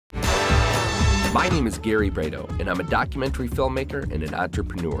My name is Gary Brado, and I'm a documentary filmmaker and an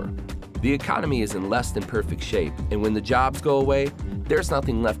entrepreneur. The economy is in less than perfect shape, and when the jobs go away, there's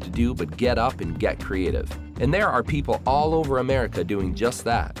nothing left to do but get up and get creative. And there are people all over America doing just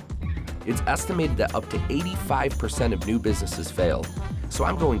that. It's estimated that up to 85% of new businesses fail. So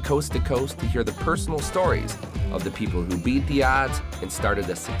I'm going coast to coast to hear the personal stories of the people who beat the odds and started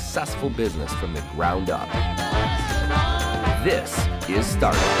a successful business from the ground up. This is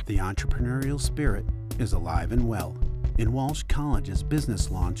Startup. The entrepreneurial spirit is alive and well. In Walsh College's Business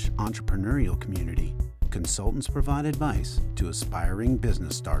Launch entrepreneurial community, consultants provide advice to aspiring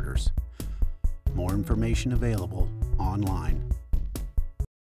business starters. More information available online.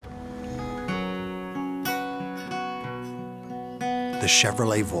 The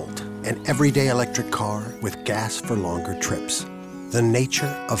Chevrolet Volt, an everyday electric car with gas for longer trips. The nature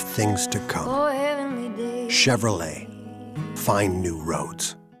of things to come. Chevrolet, find new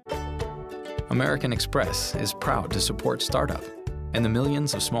roads. American Express is proud to support startup and the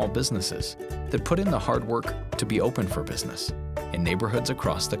millions of small businesses that put in the hard work to be open for business in neighborhoods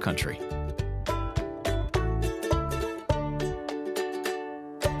across the country.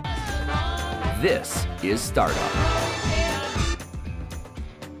 This is Startup.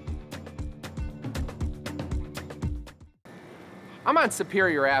 I'm on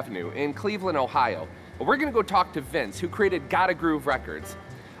Superior Avenue in Cleveland, Ohio. We're gonna go talk to Vince, who created Gotta Groove Records.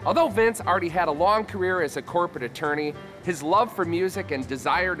 Although Vince already had a long career as a corporate attorney, his love for music and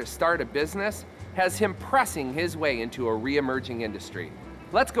desire to start a business has him pressing his way into a re-emerging industry.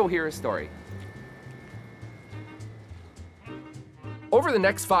 Let's go hear his story. Over the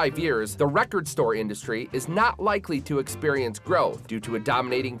next 5 years, the record store industry is not likely to experience growth due to a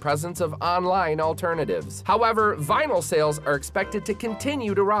dominating presence of online alternatives. However, vinyl sales are expected to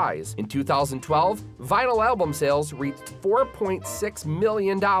continue to rise. In 2012, vinyl album sales reached $4.6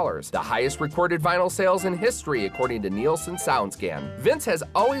 million, the highest recorded vinyl sales in history according to Nielsen SoundScan. Vince has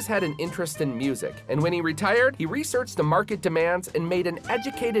always had an interest in music, and when he retired, he researched the market demands and made an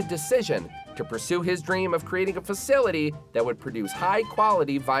educated decision to pursue his dream of creating a facility that would produce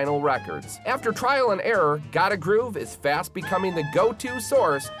high-quality vinyl records. After trial and error, Gotta Groove is fast becoming the go-to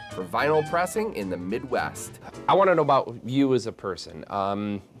source for vinyl pressing in the Midwest. I want to know about you as a person.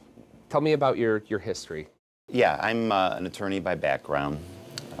 Tell me about your history. Yeah, I'm an attorney by background.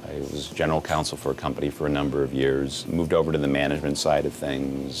 I was general counsel for a company for a number of years, moved over to the management side of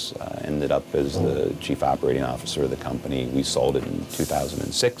things, ended up as the chief operating officer of the company. We sold it in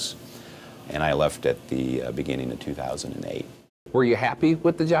 2006. And I left at the beginning of 2008. Were you happy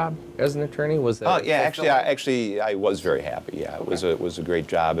with the job as an attorney? Was that? Yeah, actually, I was very happy. Yeah, it was a great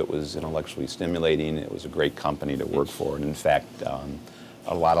job. It was intellectually stimulating. It was a great company to work for. And in fact,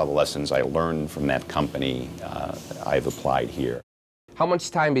 a lot of the lessons I learned from that company, I've applied here. How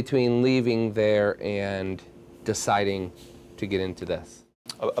much time between leaving there and deciding to get into this?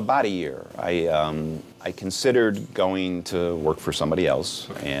 About a year. I considered going to work for somebody else,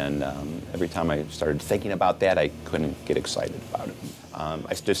 and every time I started thinking about that, I couldn't get excited about it.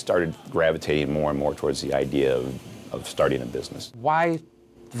 I just started gravitating more and more towards the idea of starting a business. Why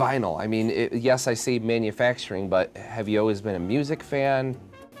vinyl? I mean, yes, I see manufacturing, but have you always been a music fan?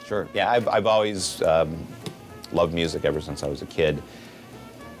 Sure. Yeah, I've always loved music ever since I was a kid.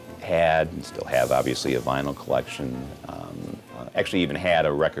 Had, and still have, obviously, a vinyl collection. Actually even had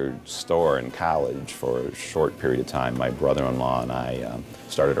a record store in college for a short period of time. My brother-in-law and I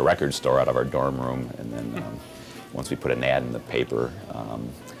started a record store out of our dorm room, and then once we put an ad in the paper,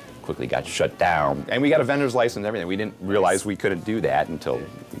 quickly got shut down. And we got a vendor's license and everything. We didn't realize we couldn't do that until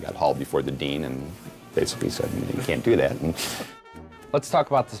we got hauled before the dean and basically said, you can't do that. And let's talk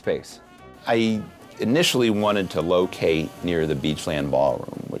about the space. I initially wanted to locate near the Beachland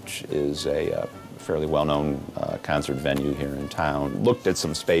Ballroom, which is a fairly well-known concert venue here in town. Looked at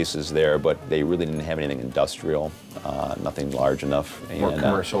some spaces there, but they really didn't have anything industrial, nothing large enough. More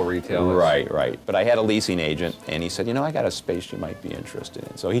commercial retail. Right. But I had a leasing agent, and he said, you know, I got a space you might be interested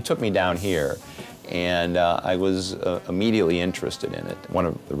in. So he took me down here, and I was immediately interested in it. One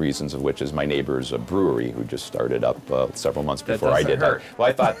of the reasons of which is my neighbor's a brewery who just started up several months before I did that. Well,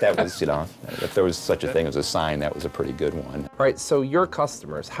 I thought that was, you know, if there was such a thing as a sign, that was a pretty good one. All right, so your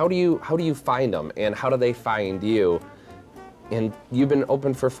customers, how do you find them, and how do they find you? And you've been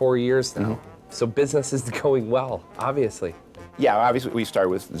open for 4 years now, so business is going well, obviously. Yeah, obviously we started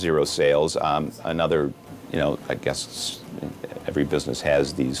with 0 sales. Another, you know, I guess every business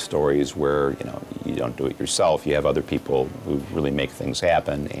has these stories where, you know, you don't do it yourself. You have other people who really make things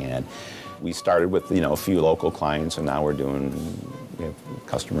happen. And we started with, you know, a few local clients, and now we're doing, we have a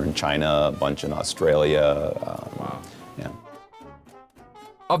customer in China, a bunch in Australia. Wow. Yeah.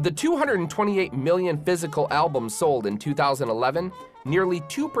 Of the 228 million physical albums sold in 2011, nearly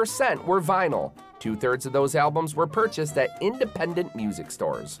 2% were vinyl. 2/3 of those albums were purchased at independent music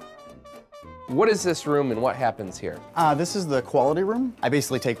stores. What is this room and what happens here? This is the quality room. I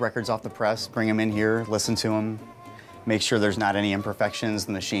basically take records off the press, bring them in here, listen to them, make sure there's not any imperfections,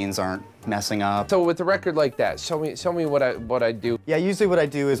 the machines aren't messing up. So with a record like that, show me what I do. Yeah, usually what I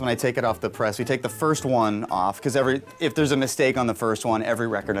do is when I take it off the press, we take the first one off, because if there's a mistake on the first one, every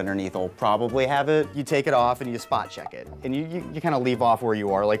record underneath will probably have it. You take it off and you spot check it. And you kind of leave off where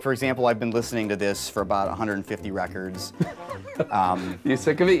you are. Like, for example, I've been listening to this for about 150 records. You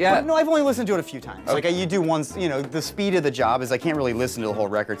sick of it yet? No, I've only listened to it a few times. Okay. Like, you do once, you know, the speed of the job is I can't really listen to the whole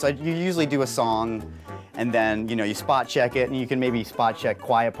record. So you usually do a song, and then, you know, you spot check it, and you can maybe spot check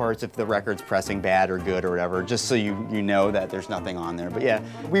quiet parts if the record's pressing bad or good or whatever, just so you know that there's nothing on there. But yeah,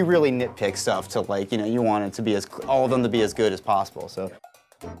 we really nitpick stuff to, like, you know, you want it to be all of them to be as good as possible, so.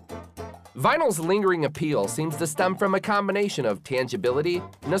 Vinyl's lingering appeal seems to stem from a combination of tangibility,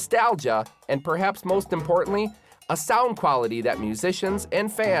 nostalgia, and perhaps most importantly, a sound quality that musicians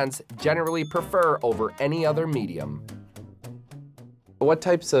and fans generally prefer over any other medium. What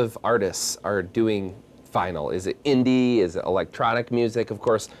types of artists are doing vinyl? Is it indie? Is it electronic music? Of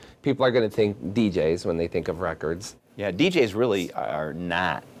course, people are going to think DJs when they think of records. Yeah, DJs really are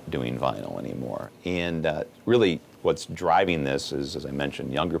not doing vinyl anymore. And really what's driving this is, as I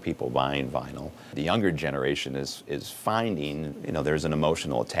mentioned, younger people buying vinyl. The younger generation is finding, you know, there's an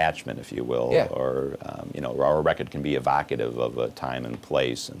emotional attachment, if you will, yeah. Or, you know, a record can be evocative of a time and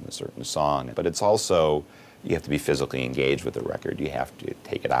place and a certain song. But it's also, you have to be physically engaged with the record. You have to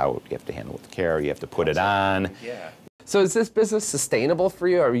take it out, you have to handle it with care, you have to put it on. Yeah. So is this business sustainable for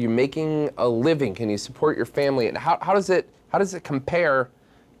you? Are you making a living? Can you support your family? And how does it compare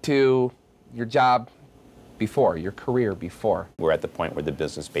to your job before, your career before? We're at the point where the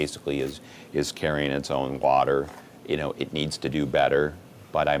business basically is carrying its own water. You know, it needs to do better,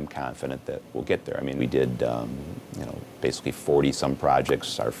 but I'm confident that we'll get there. I mean, we did, you know, basically 40-some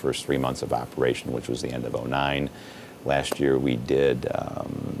projects our first 3 months of operation, which was the end of '09. Last year we did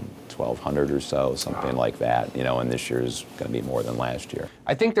 1,200 or so, something like that, you know, and this year is going to be more than last year.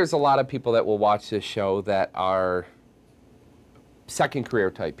 I think there's a lot of people that will watch this show that are second career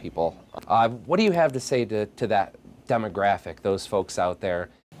type people. What do you have to say to that demographic, those folks out there?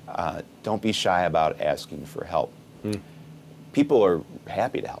 Don't be shy about asking for help. People are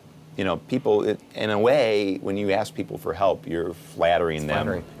happy to help. You know, people, in a way, when you ask people for help, you're flattering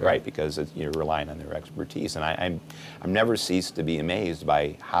them, right? Because you're relying on their expertise. And I'm never ceased to be amazed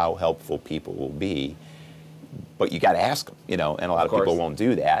by how helpful people will be. But you got to ask them, you know, and a lot of people won't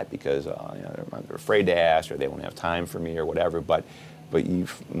do that because you know, they're afraid to ask or they won't have time for me or whatever. But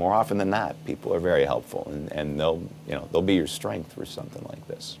more often than not, people are very helpful, and they'll be your strength for something like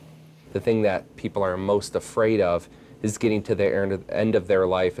this. The thing that people are most afraid of is getting to the end of their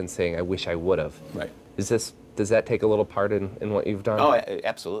life and saying, I wish I would have. Right. Does that take a little part in what you've done? Oh,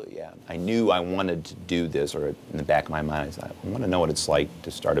 absolutely, yeah. I knew I wanted to do this, or in the back of my mind, I thought, I want to know what it's like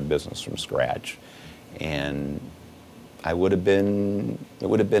to start a business from scratch. And it would have been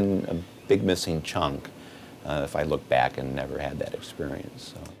a big missing chunk if I looked back and never had that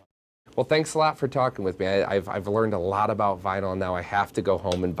experience. So. Well, thanks a lot for talking with me. I've learned a lot about vinyl. Now I have to go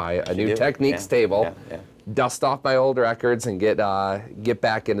home and buy a new Techniques table, dust off my old records, and get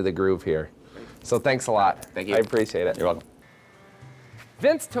back into the groove here. So thanks a lot. Thank you. I appreciate it. You're welcome.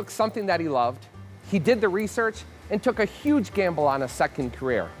 Vince took something that he loved, he did the research, and took a huge gamble on a second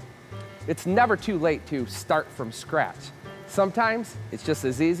career. It's never too late to start from scratch. Sometimes it's just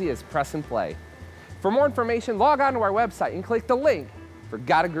as easy as press and play. For more information, log on to our website and click the link for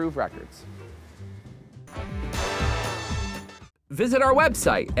Gotta Groove Records. Visit our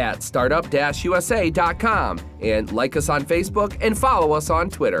website at startup-usa.com and like us on Facebook and follow us on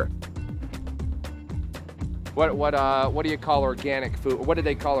Twitter. What do you call organic food? What did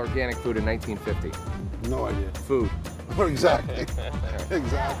they call organic food in 1950? No idea. Food. Exactly.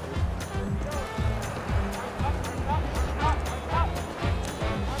 Exactly.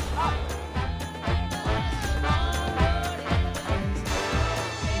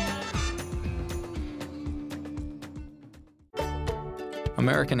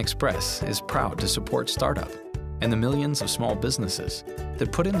 American Express is proud to support startup and the millions of small businesses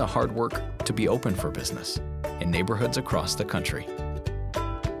that put in the hard work to be open for business in neighborhoods across the country.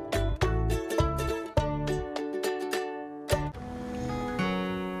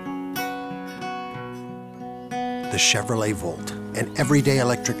 The Chevrolet Volt, an everyday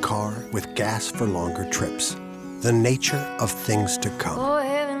electric car with gas for longer trips. The nature of things to come.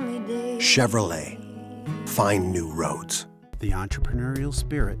 Chevrolet, find new roads. The entrepreneurial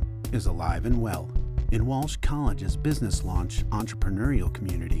spirit is alive and well. In Walsh College's business launch entrepreneurial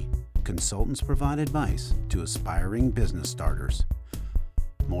community, consultants provide advice to aspiring business starters.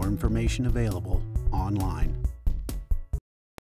 More information available online.